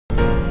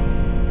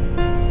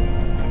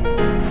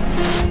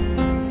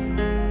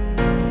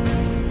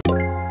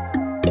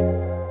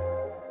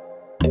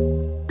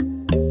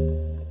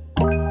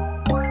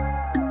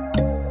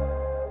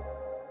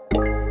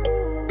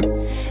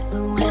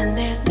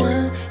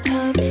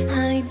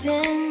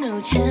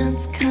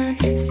Chance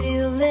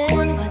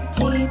concealing what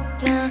deep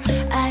down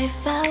I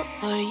felt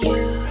for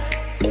you.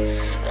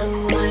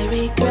 Oh, I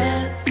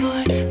regret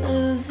for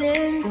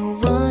losing the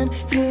one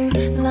who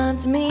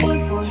loved me,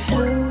 for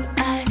who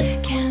I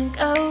can't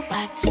go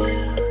back to.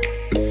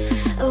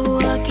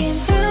 Walking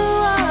through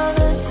all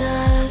the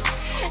dust,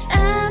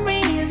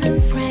 memories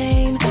and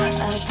frame, a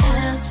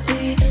past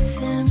we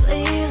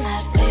simply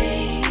let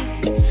fade.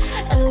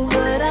 Oh,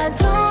 but I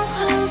don't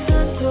close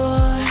the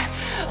door,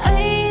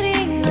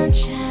 waiting a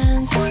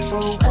chance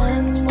for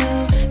when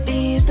we'll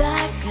be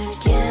back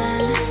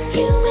again.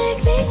 You make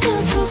me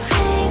feel so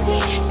crazy,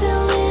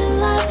 still in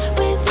love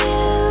with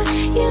you.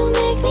 You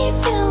make me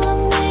feel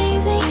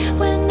amazing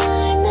when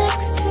I'm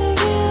next to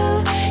you.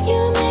 You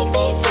make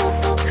me feel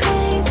so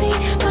crazy,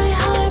 my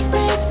heart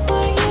breaks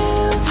for you.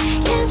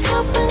 Can't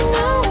help but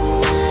know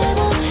that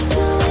I'm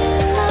still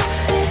in love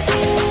with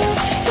you.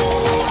 You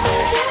make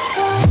me feel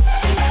so.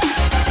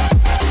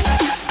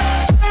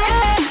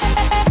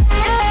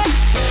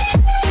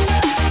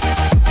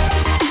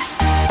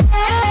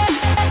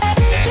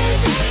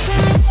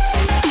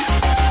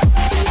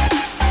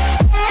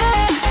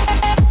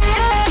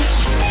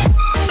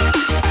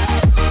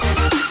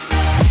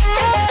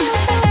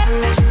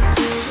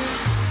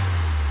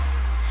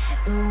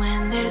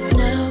 When there's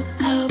no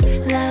hope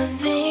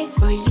loving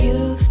for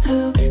you,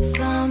 who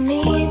saw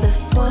me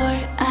before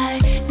I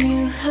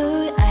knew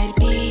who I'd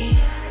be.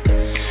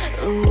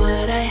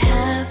 What I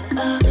have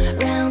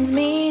around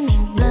me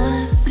means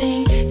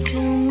nothing to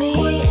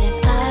me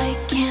if I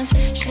can't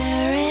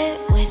share it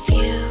with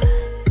you.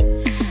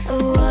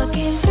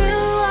 Walking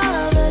through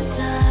all the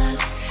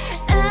dust,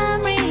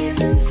 memories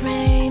and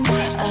frame,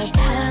 a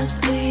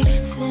past we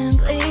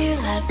simply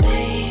let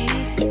fade.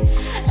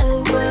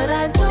 But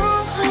I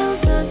don't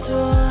close the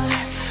door,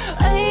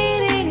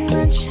 waiting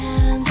the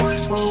chance for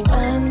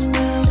when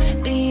we'll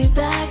be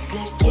back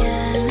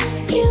again.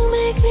 You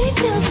make me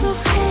feel so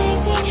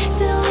crazy,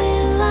 still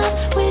in love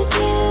with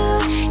you.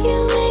 You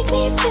make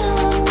me feel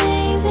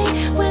amazing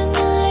when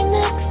I'm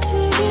next to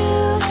you.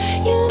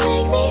 You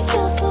make me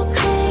feel so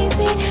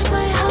crazy,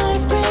 my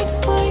heart breaks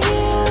for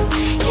you.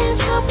 Can't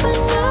help but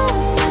know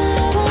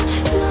that I'm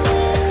still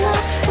in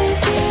love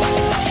with you.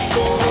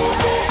 You make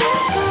me feel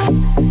so.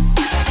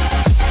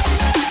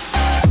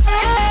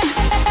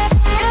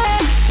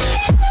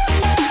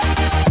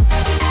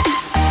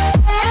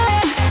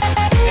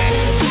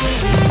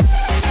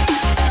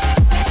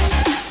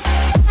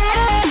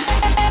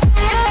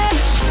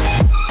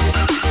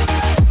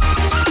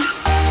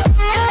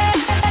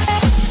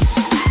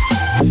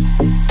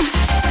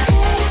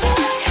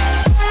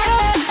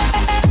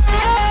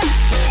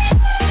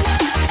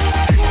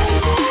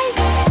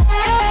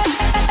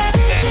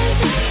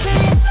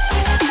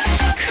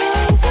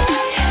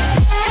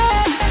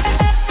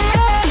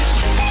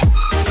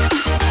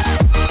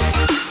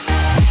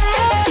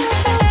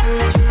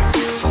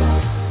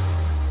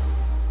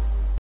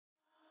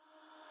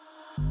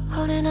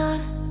 Holding on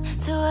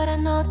to what I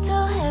know,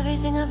 to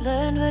everything I've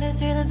learned, what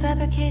is real and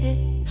fabricated.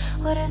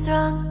 What is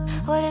wrong?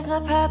 What is my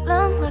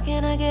problem? How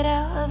can I get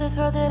out of this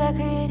world that I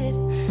created?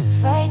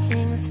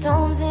 Fighting the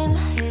storms in my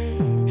head,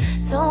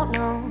 don't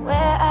know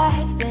where I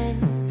have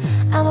been.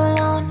 I'm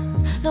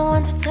alone, no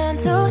one to turn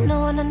to,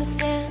 no one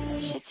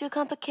understands. Shit's too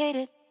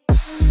complicated.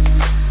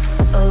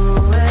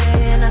 Away,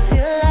 and I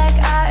feel like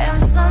I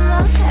am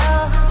someone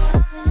else.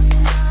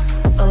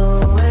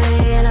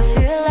 Away, and I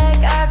feel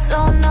like I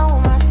don't know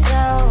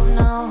myself,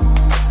 no.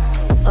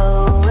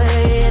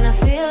 Away, and I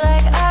feel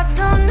like I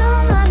don't know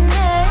my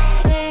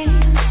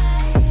name.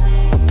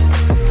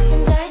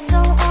 And I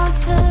don't want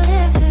to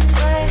live this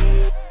way.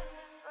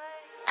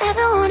 I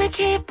don't wanna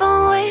keep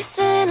on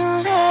wasting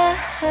a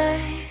life.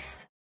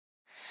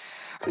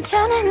 I'm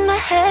drowning in my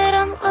head,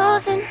 I'm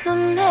losing the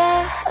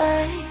mind.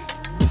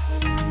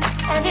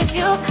 And if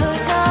you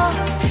could know,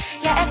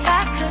 yeah, if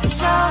I could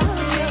show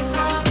you,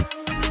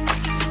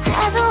 I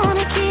don't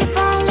wanna keep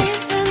on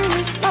living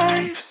this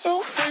life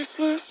so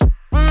faceless.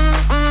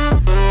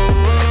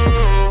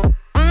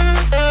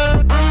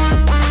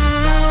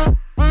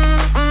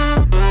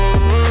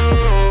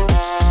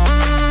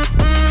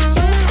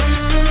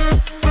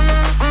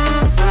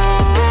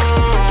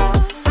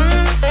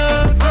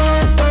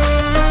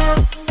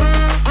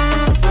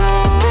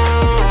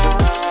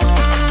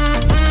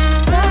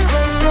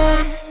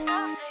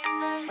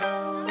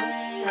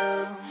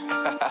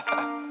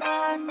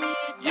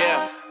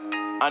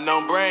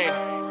 Unknown Brain,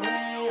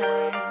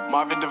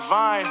 Marvin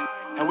Divine,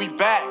 and we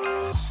back.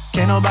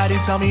 Can't nobody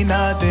tell me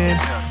nothing.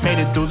 Made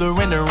it through the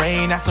wind and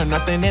rain, I turned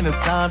nothing into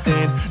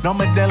something. No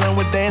more dealing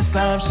with their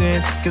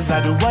assumptions, cause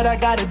I do what I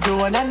gotta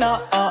do and I know,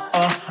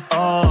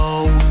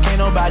 can't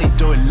nobody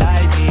do it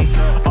like me.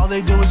 All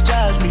they do is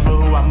judge me for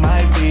who I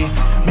might be.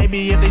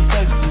 Maybe if they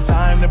took some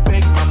time to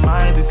pick my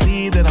mind, they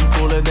see that I'm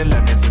cooler than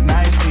lemons and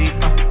iced tea.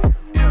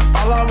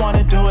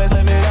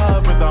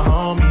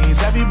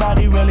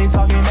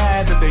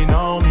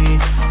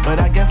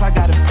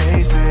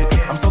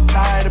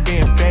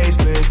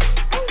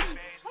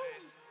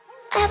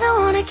 I don't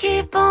wanna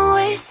keep on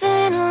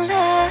wasting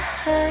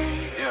life.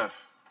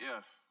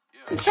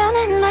 I'm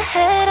drowning in my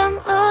head, I'm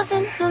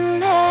losing my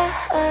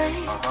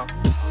mind.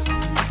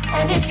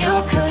 And if you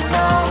could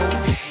know,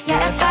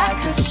 yeah, if I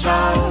could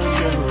show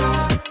you,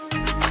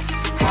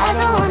 I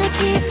don't wanna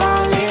keep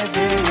on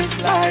living this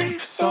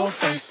life so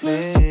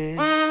faceless.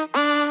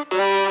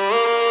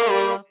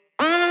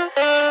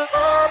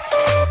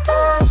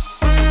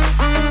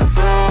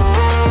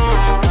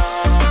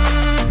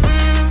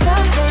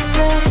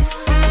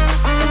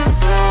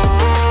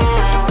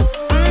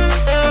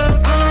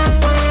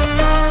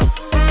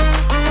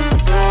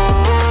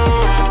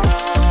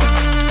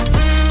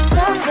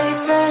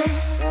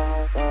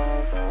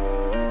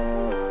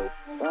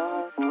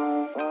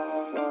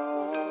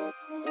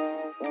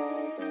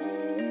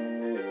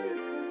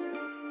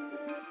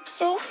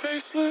 So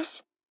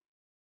faceless.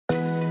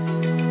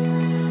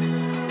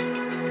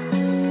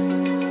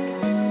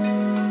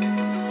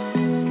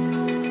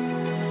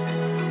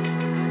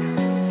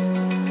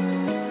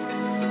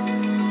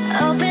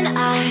 Open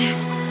eye,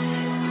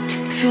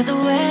 feel the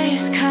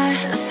waves cut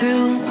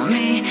through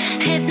me,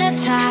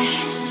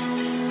 hypnotized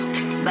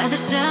by the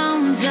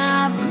sounds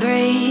I'm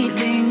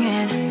breathing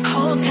in.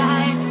 Hold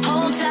tight,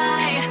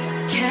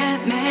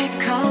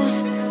 chemicals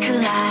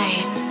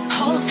collide.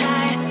 Hold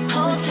tight,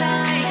 hold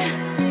tight,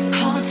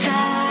 hold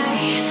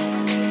tight.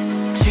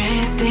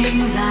 Dripping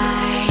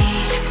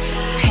lights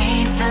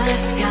paint the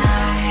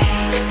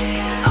skies,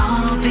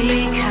 all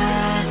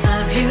because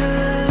of you.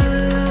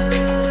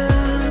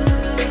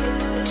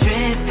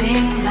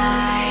 Dripping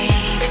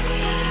lights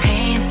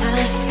paint the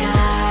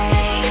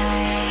skies,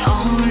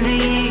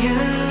 only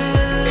you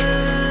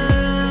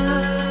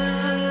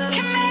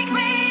can make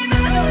me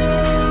move.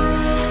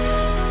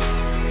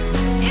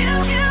 You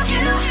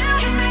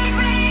can make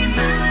me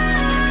move.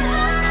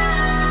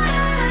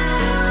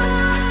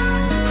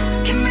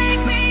 Can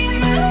make me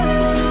move.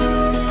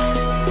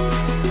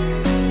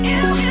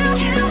 You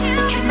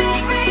can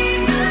make me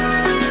move.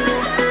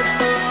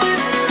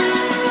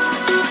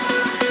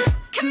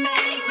 Can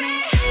make me.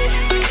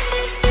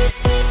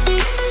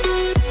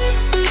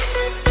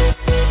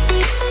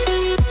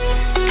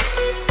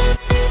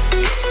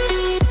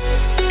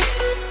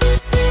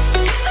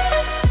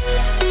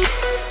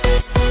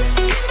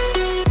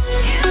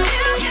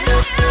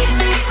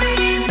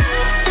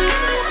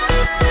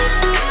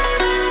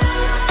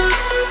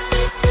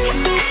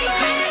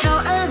 So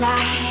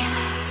alive,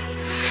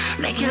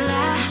 make it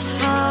last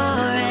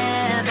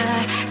forever.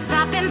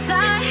 Stop in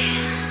time,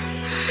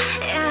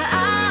 yeah,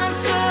 I'm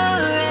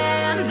surrendering.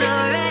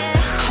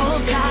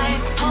 Hold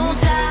tight,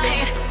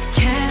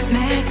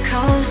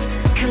 chemicals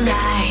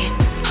collide.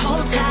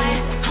 Hold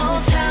tight,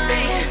 hold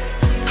tight,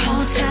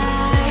 hold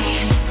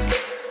tight.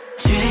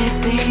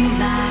 Dripping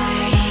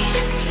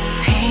lights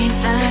paint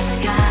the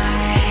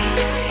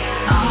skies,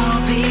 all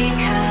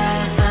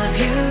because of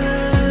you.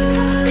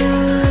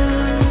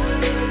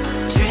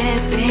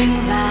 Dripping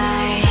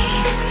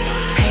lights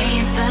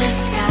paint the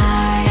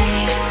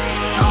skies,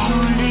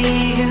 only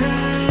you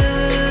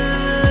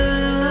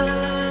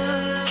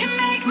can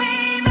make me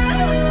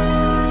move.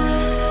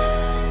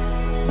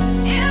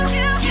 You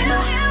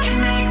can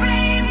make me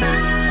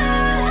move.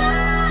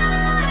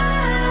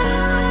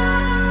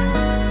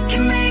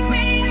 Can make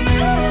me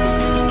move.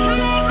 Can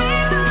make me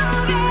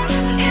move.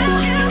 You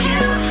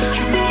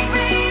can make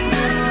me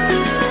move.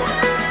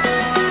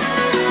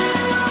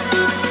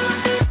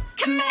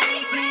 Can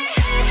make me.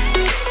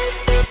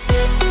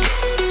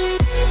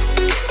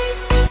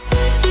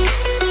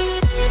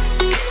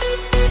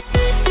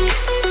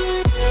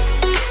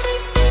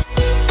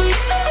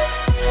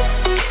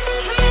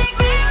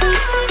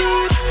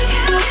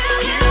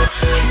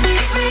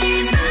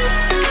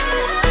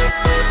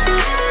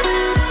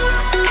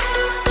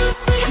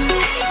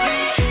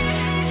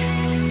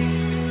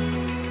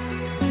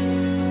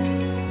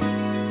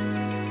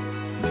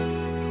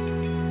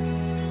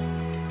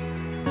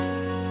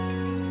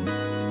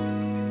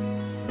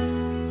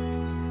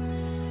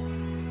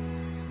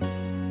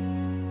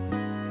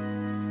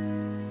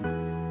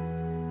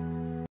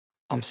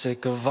 I'm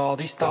sick of all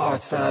these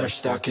thoughts that are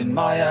stuck in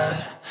my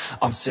head.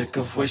 I'm sick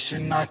of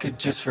wishing I could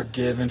just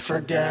forgive and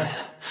forget.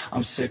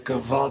 I'm sick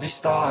of all these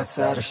thoughts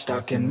that are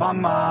stuck in my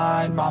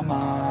mind, my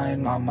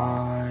mind, my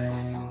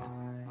mind.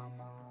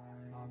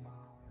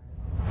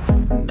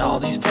 And all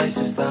these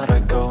places that I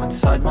go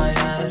inside my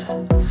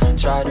head,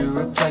 try to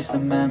replace the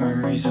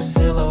memories with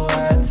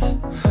silhouettes,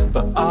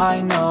 but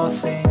I know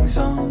things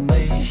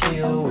only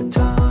heal with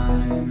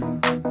time.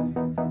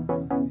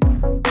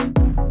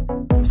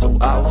 So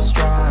I will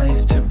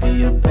strive to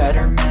be a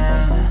better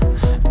man,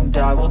 and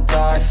I will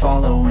die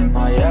following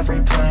my every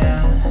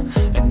plan,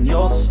 and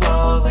you'll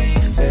slowly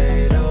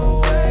fade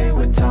away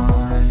with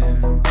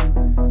time.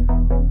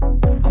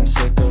 I'm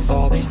sick of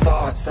all these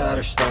thoughts that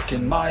are stuck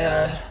in my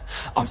head.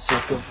 I'm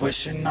sick of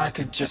wishing I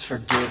could just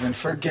forgive and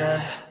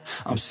forget.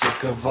 I'm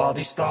sick of all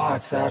these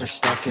thoughts that are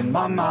stuck in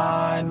my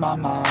mind, my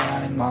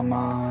mind, my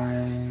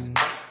mind.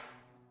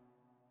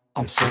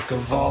 I'm sick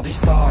of all these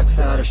thoughts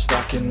that are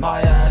stuck in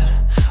my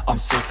head. I'm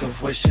sick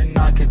of wishing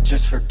I could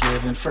just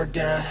forgive and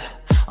forget.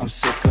 I'm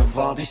sick of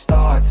all these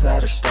thoughts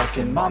that are stuck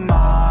in my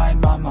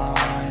mind, my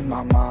mind,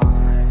 my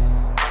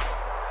mind.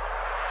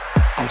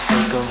 I'm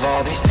sick of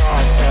all these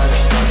thoughts that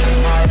are stuck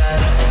in my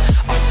head.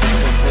 I'm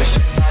sick of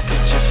wishing I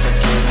could just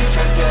forgive and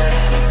forget.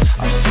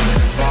 I'm sick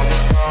of all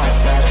these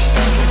thoughts that are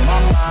stuck in my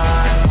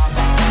mind, my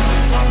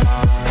mind, my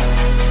mind.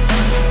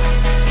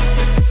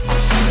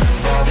 I'm sick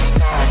of all these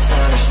thoughts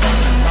that are stuck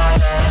in my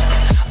head.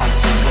 I'm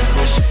sick of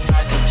wishing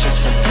I could just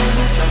forgive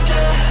and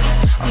forget.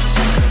 I'm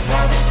sick of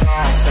all these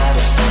thoughts that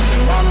are stuck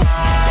in my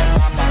mind,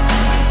 my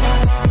mind, my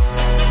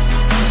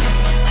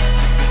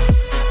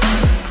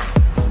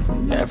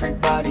mind.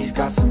 Everybody's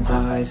got some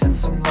highs and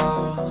some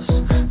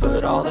lows,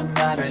 but all that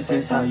matters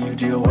is how you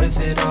deal with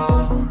it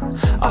all.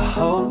 I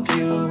hope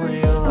you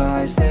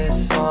realize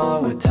this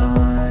all with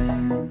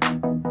time.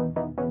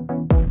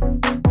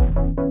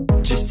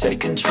 Just take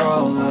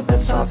control of the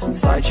thoughts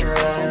inside your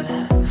head,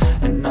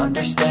 and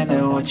understand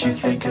that what you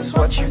think is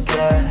what you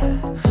get.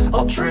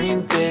 I'll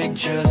dream big,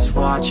 just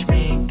watch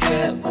me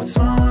get what's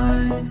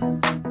mine.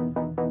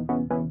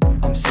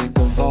 I'm sick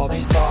of all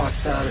these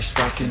thoughts that are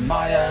stuck in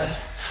my head.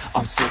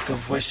 I'm sick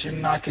of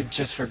wishing I could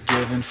just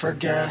forgive and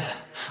forget.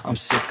 I'm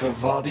sick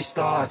of all these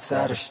thoughts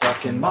that are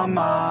stuck in my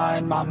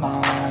mind, my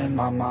mind,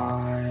 my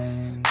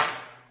mind.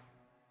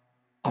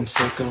 I'm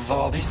sick of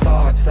all these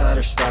thoughts that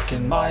are stuck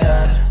in my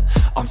head.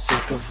 I'm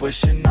sick of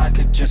wishing I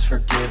could just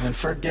forgive and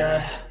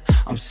forget.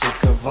 I'm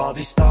sick of all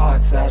these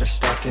thoughts that are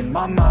stuck in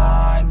my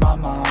mind, my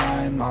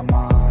mind, my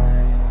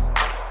mind.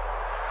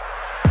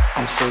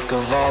 I'm sick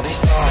of all these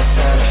thoughts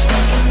that are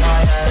stuck in my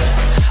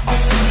head.